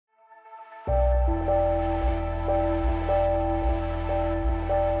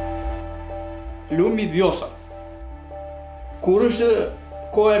lumi Vjosa. Kur është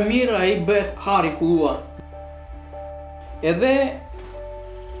kohë e mirë, ai bëhet hari kulluar. Edhe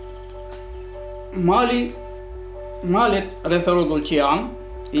malet rreth rrotull që janë,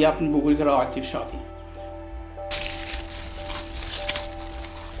 i japin bukurit radioaktiv fshati.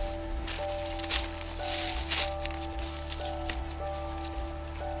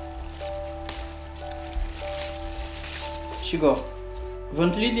 Shiko,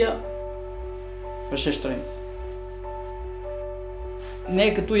 vëndlidhja është e shtrenjtë. Ne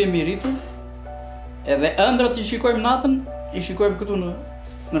këtu jemi rritur, edhe ëndrat i shikojmë natën, i shikojmë këtu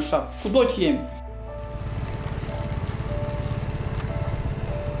në fshat, kudo që jemi.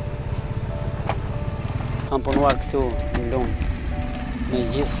 Kam punuar këtu në lumë me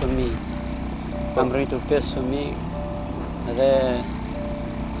gjithë fëmijë. Kam rritur 5 fëmijë edhe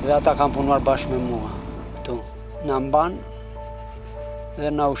ata kam punuar bashkë me mua këtu. Na mban dhe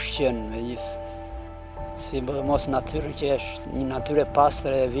na ushqen me gjithë. Si mos natyrën që është një natyrë e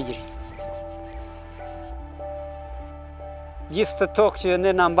pastër e vigri. Gjithë të tokë që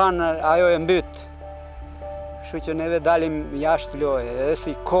ne na mban, ajo e mbyt. Kështu që neve dalim jashtë loje, edhe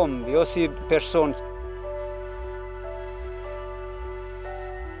si komb, jo si person.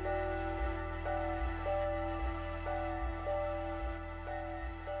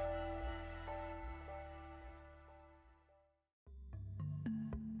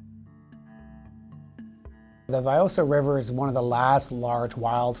 The Vjosa River is one of the last large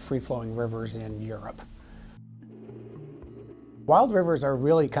wild free-flowing rivers in Europe. Wild rivers are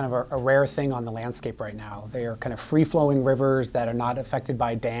really kind of a rare thing on the landscape right now. They are kind of free-flowing rivers that are not affected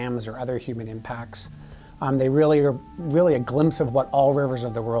by dams or other human impacts. They really are a glimpse of what all rivers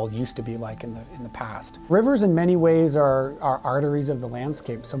of the world used to be like in the past. Rivers in many ways are arteries of the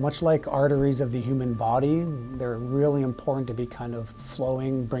landscape. So much like arteries of the human body, they're really important to be kind of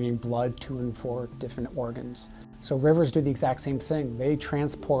flowing, bringing blood to and for different organs. So rivers do the exact same thing. They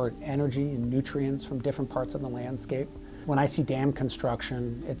transport energy and nutrients from different parts of the landscape. When I see dam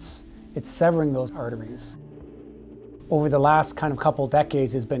construction, it's severing those arteries. Over the last kind of couple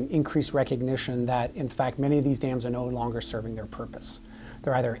decades, there's been increased recognition that, in fact, many of these dams are no longer serving their purpose.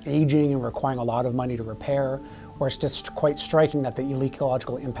 They're either aging and requiring a lot of money to repair, or it's just quite striking that the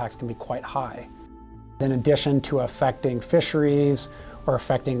ecological impacts can be quite high. In addition to affecting fisheries or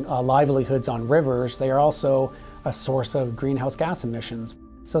affecting livelihoods on rivers, they are also a source of greenhouse gas emissions.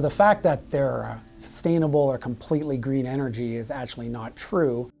 So the fact that they're sustainable or completely green energy is actually not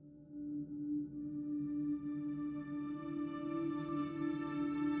true.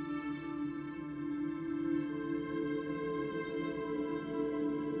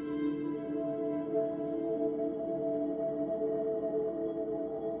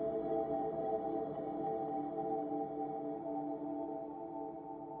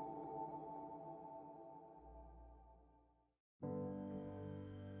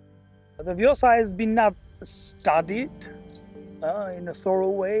 The Vjosa has been not studied in a thorough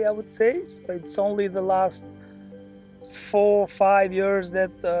way, I would say. So it's only the last 4 or 5 years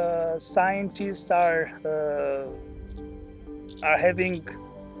that scientists are having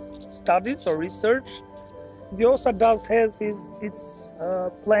studies or research. Vjosa has its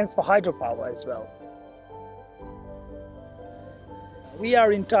plans for hydropower as well. We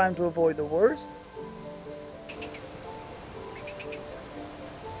are in time to avoid the worst.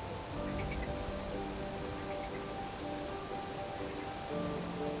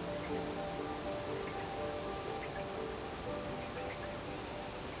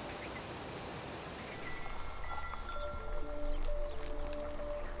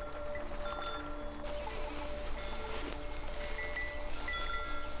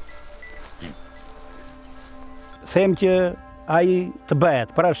 Them që ai të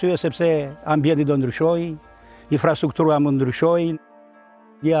bëhet, për arsye sepse ambienti do ndryshojë, infrastruktura mund ndryshojë,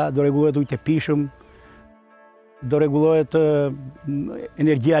 ja do rregullohet ujë të pishëm, do rregullohet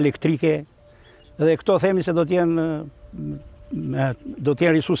energjia elektrike dhe këto themi se do të jenë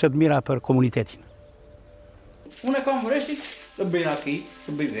resurse të mira për komunitetin. Unë e kam vreshit të bëj raki,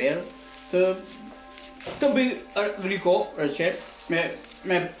 të bëj verë, të bëj griko, recet,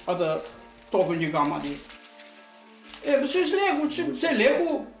 me atë tokën që kam ati. E pëse s'leku, se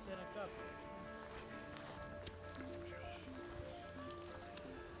leku.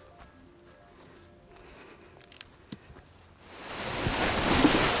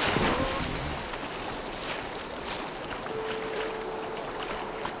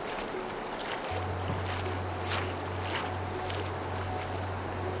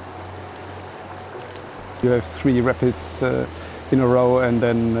 You have 3 rapids in a row, and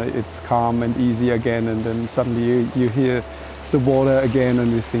then it's calm and easy again, and then suddenly you hear the water again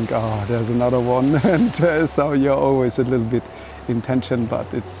and you think, oh, there's another one. And so you're always a little bit in tension,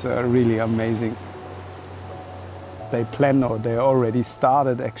 but it's really amazing. They plan, or they already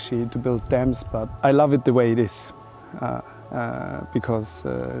started actually to build dams, but I love it the way it is. Because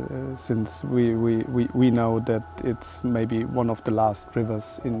since we know that it's maybe one of the last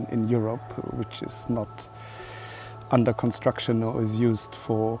rivers in Europe which is not under construction or is used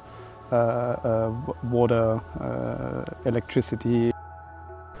for water, electricity.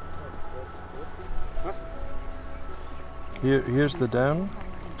 Here's the dam,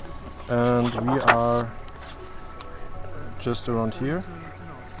 and we are just around here.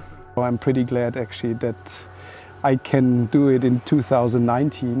 I'm pretty glad actually that I can do it in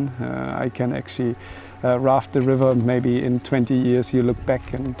 2019. I can actually raft the river. Maybe in 20 years you look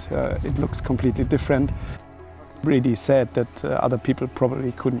back and it looks completely different. Really sad that other people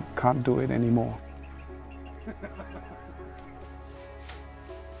probably can't do it anymore.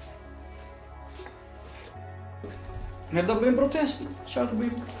 Ne do bëjmë protestë, çfarë të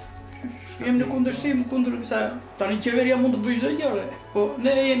bëjmë? Jemi në kundërshtim kundër kësaj. Tani qeveria mund të bëjë çdo gjë, po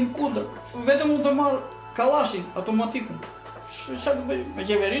ne jemi kundër. Vetëm mund të marr kallashin automatikun. Çfarë të bëjmë? Me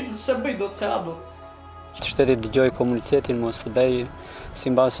qeverinë se bëj dot se do. Shteti dëgjoj komunitetin mos të bëj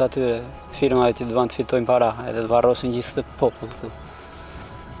sipas atyre firmave që duan të fitojnë para, edhe të varrosin gjithë këtë popull këtu.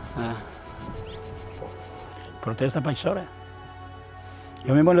 Protesta paqësore.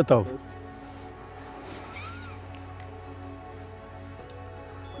 Jo me molotov.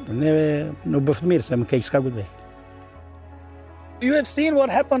 Neve nuk bëftë mirë se më keq s'ka kujtë. You have seen what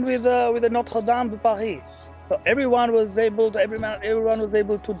happened with the Notre Dame de Paris. So everyone was able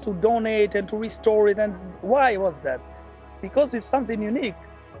to donate and to restore it. And why was that? Because it's something unique.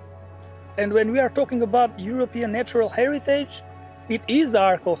 And when we are talking about European natural heritage, it is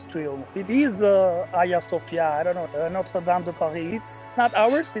Arc of Triumph. It is Hagia Sophia. I don't know, Notre Dame de Paris. It's not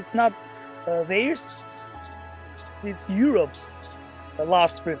ours. It's not theirs. It's Europe's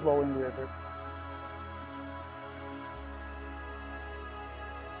last free-flowing river.